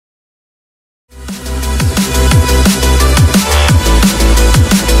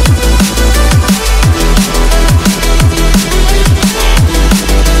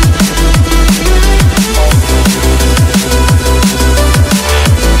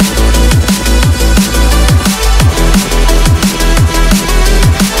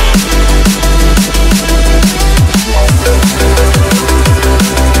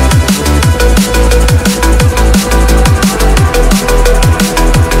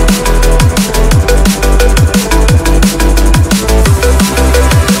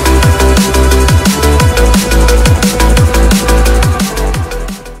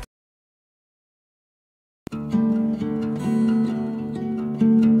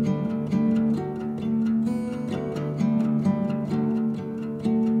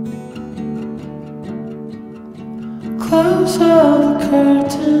Close all the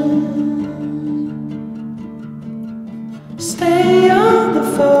curtains. Stay on the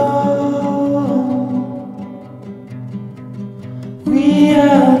phone. We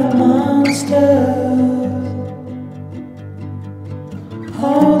are the monsters,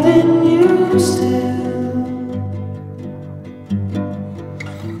 holding you still.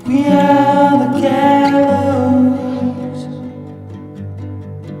 We are the gallows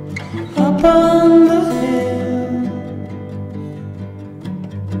up on the hill.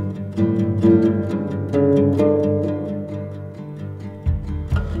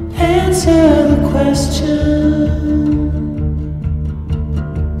 Answer the question.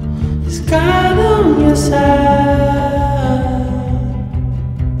 Is God on your side?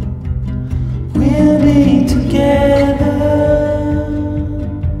 We'll be together.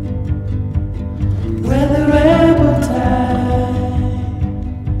 We're the rebel tide.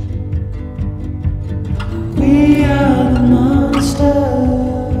 We are the monster.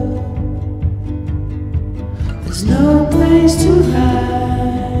 There's no place to hide.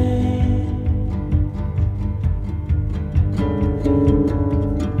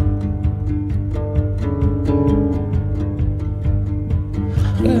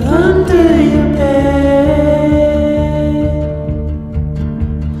 We're under your bed.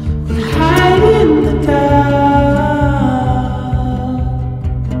 We hide in the dark.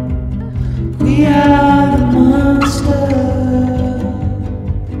 We are the monster,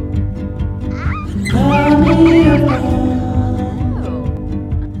 an army of one.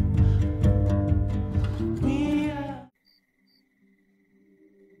 We are.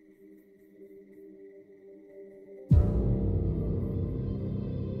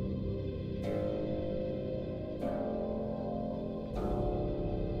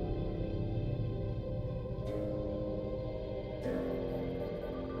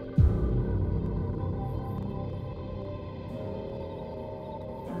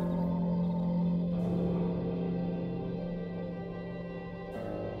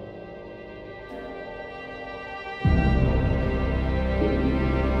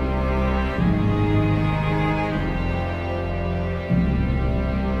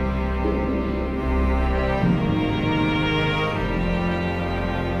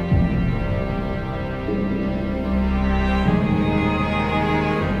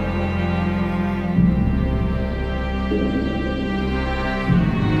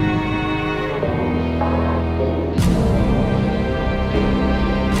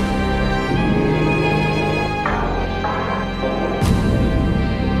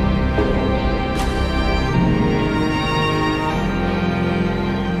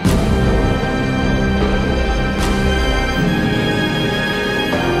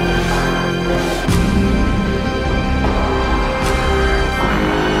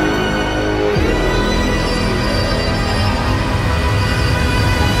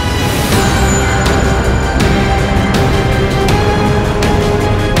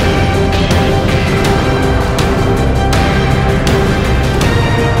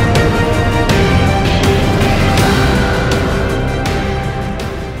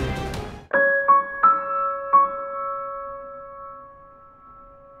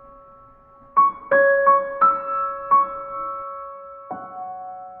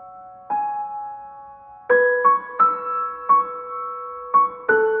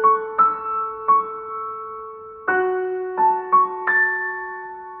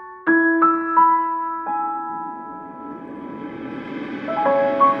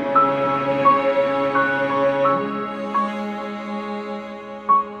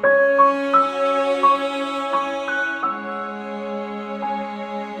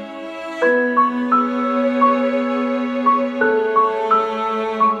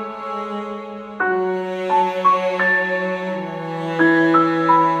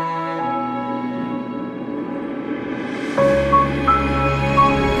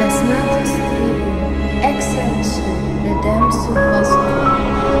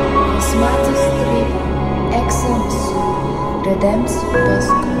 Redemption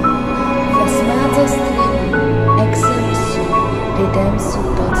Bosco. Fasmadas tribo, exemption,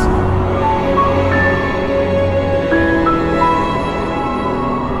 redemption Bosco.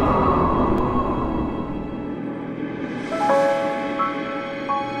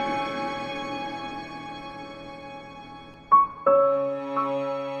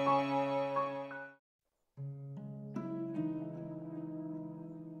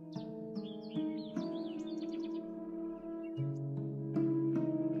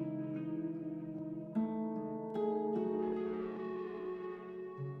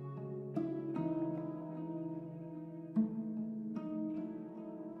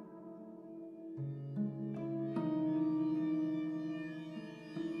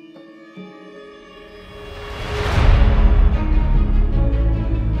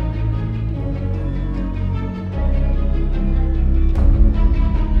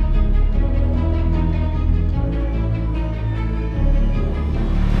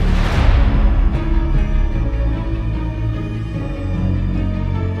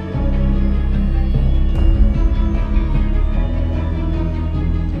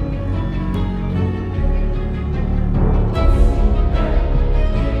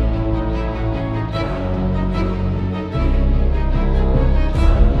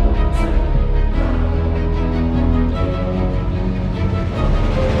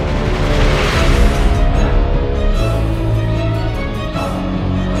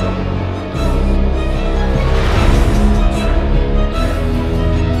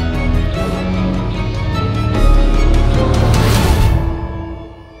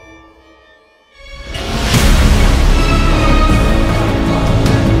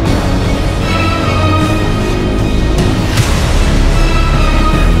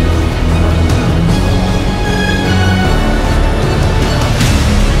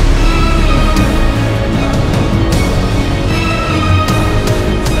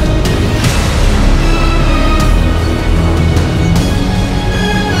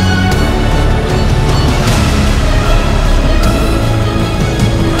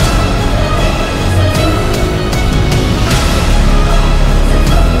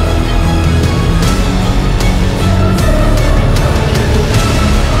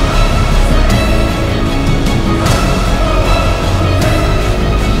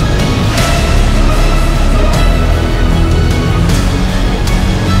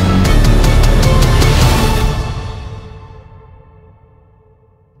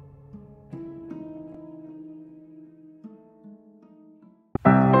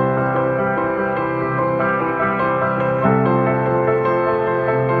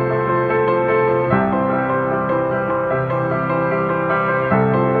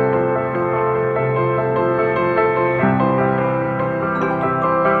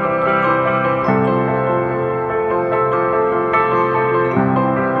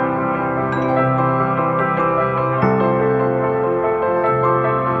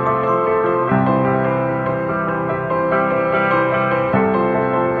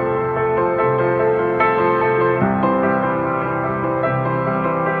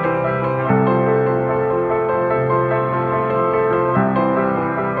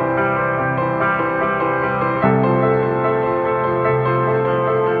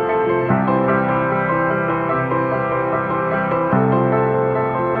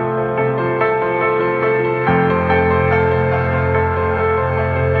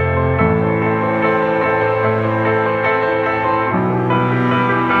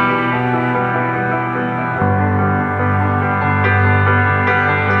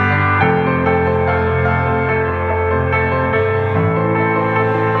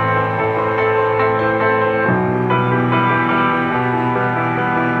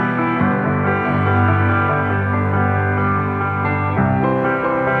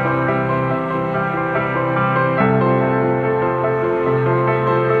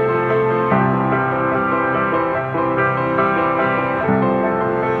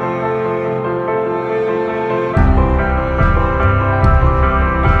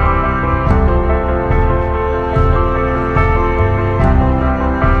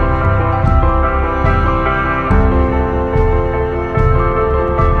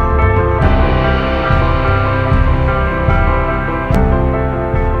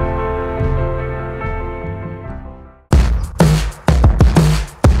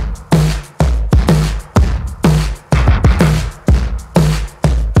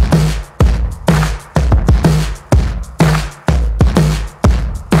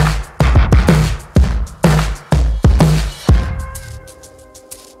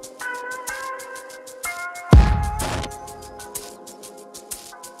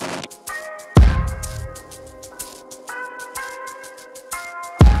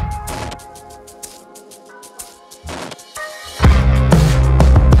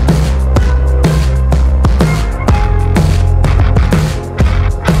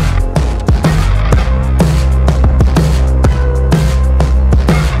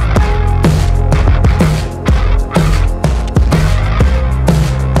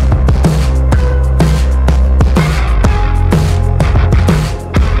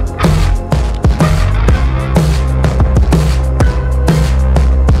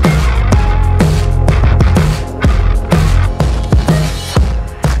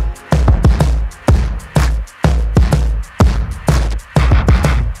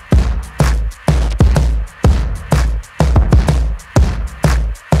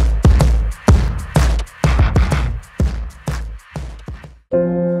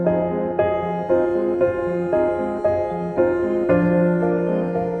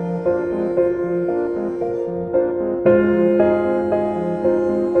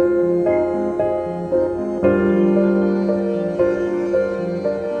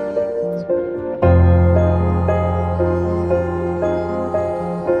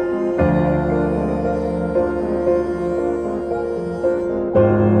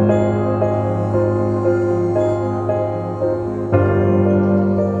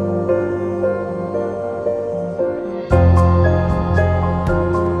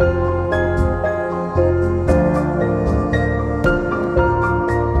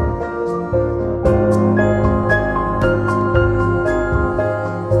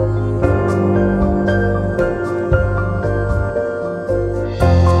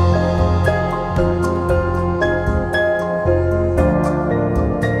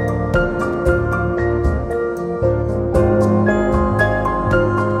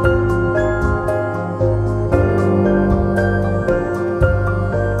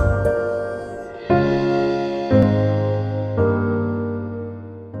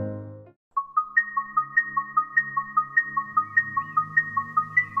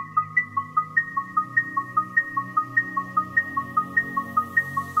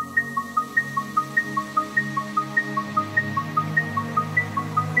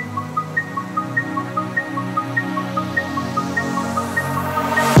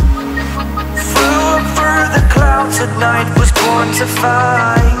 out at night was born to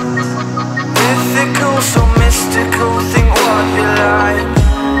fight. Mythical, so mystical, think what you like.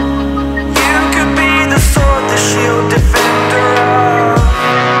 You could be the sword, the shield, defender of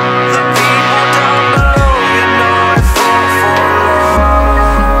the people down below. You know I fall for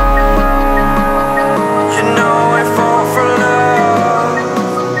love. You know I fall for love.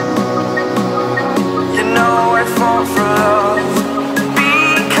 You know I fall for love. Be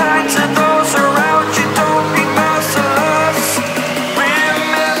kind to those around you, don't be merciless.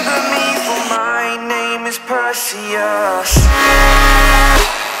 Remember me, for my name is Perseus.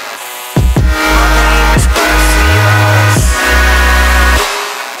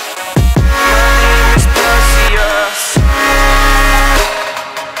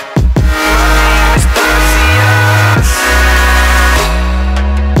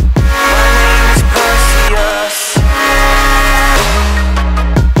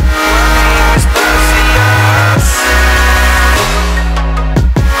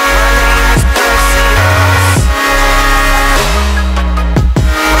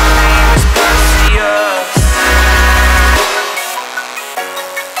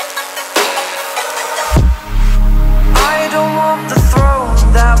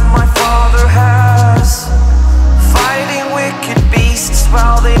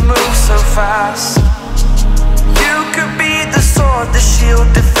 While they move so fast, you could be the sword, the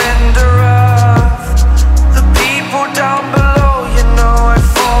shield, defender of the people down below. You know I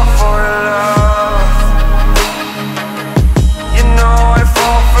fall for love. You know I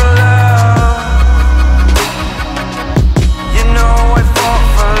fall for love. You know I fall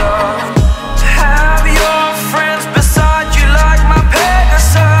for love. Have your friends beside you like my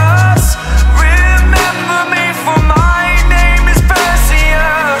Pegasus. Remember me, for my name is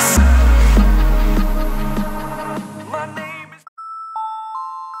Perseus. My name is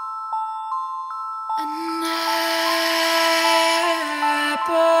An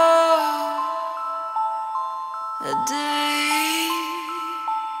apple a day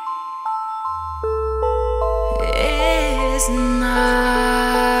is not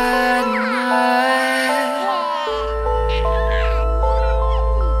enough.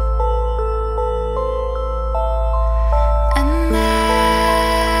 An apple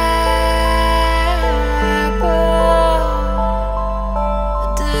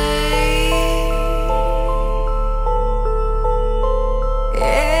a day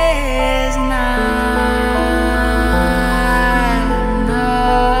is not enough.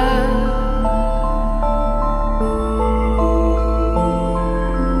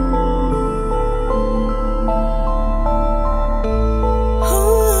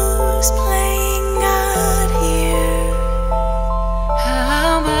 Who's playing God here?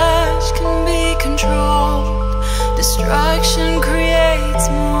 How much can be controlled? Destruction creates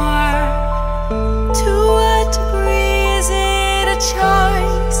more. To what degree is it a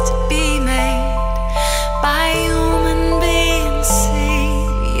choice to be made by human beings? See,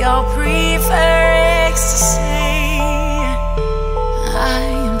 we all prefer ecstasy. I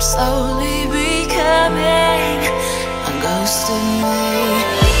am slowly becoming a ghost of me.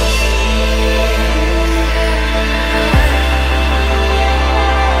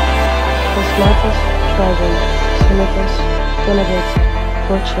 Osmatos, Tribal, Semitos, Tonavit,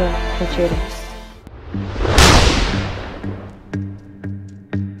 Kocha, Kochera.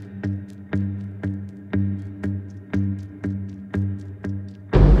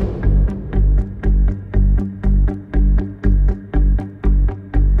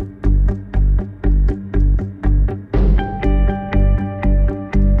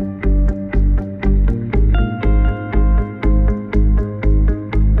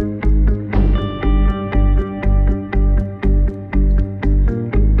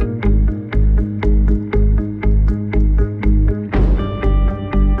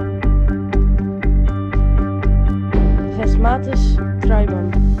 Vesmatis Tribal,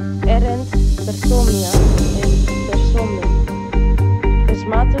 erend persomnia in persomnium.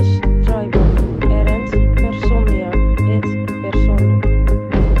 Vesmatis Tribal, erend persomnia et persomnium.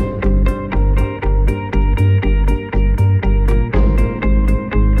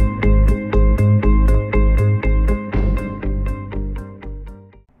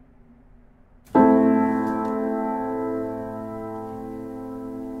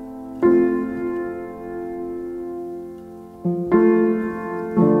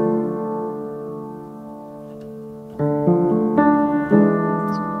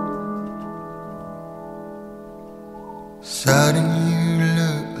 Suddenly you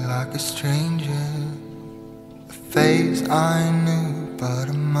look like a stranger, a face I knew but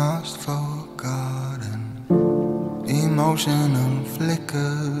I must forgotten. Emotional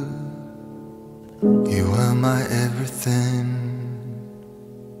flicker, you were my everything.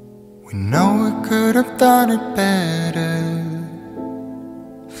 We know we could have done it better.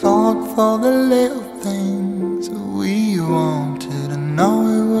 Fought for the little things we wanted. I know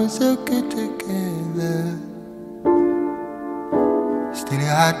it was so good together. Still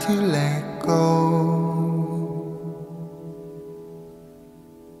you had to let go.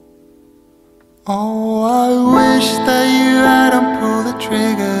 Oh, I wish that you hadn't pulled the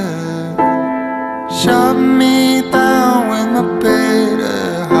trigger. Shut me down with my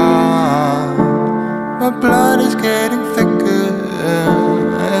bitter heart. My blood is getting thicker.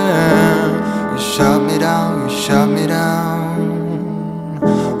 You shut me down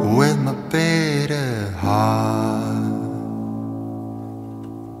with my bitter heart.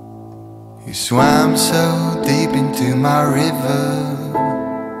 You swam so deep into my river.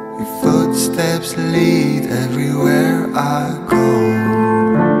 Your footsteps lead everywhere I go.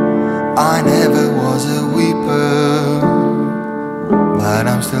 I never was a weeper, but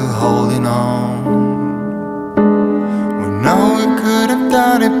I'm still holding on. We know we could have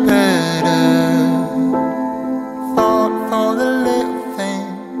done it better.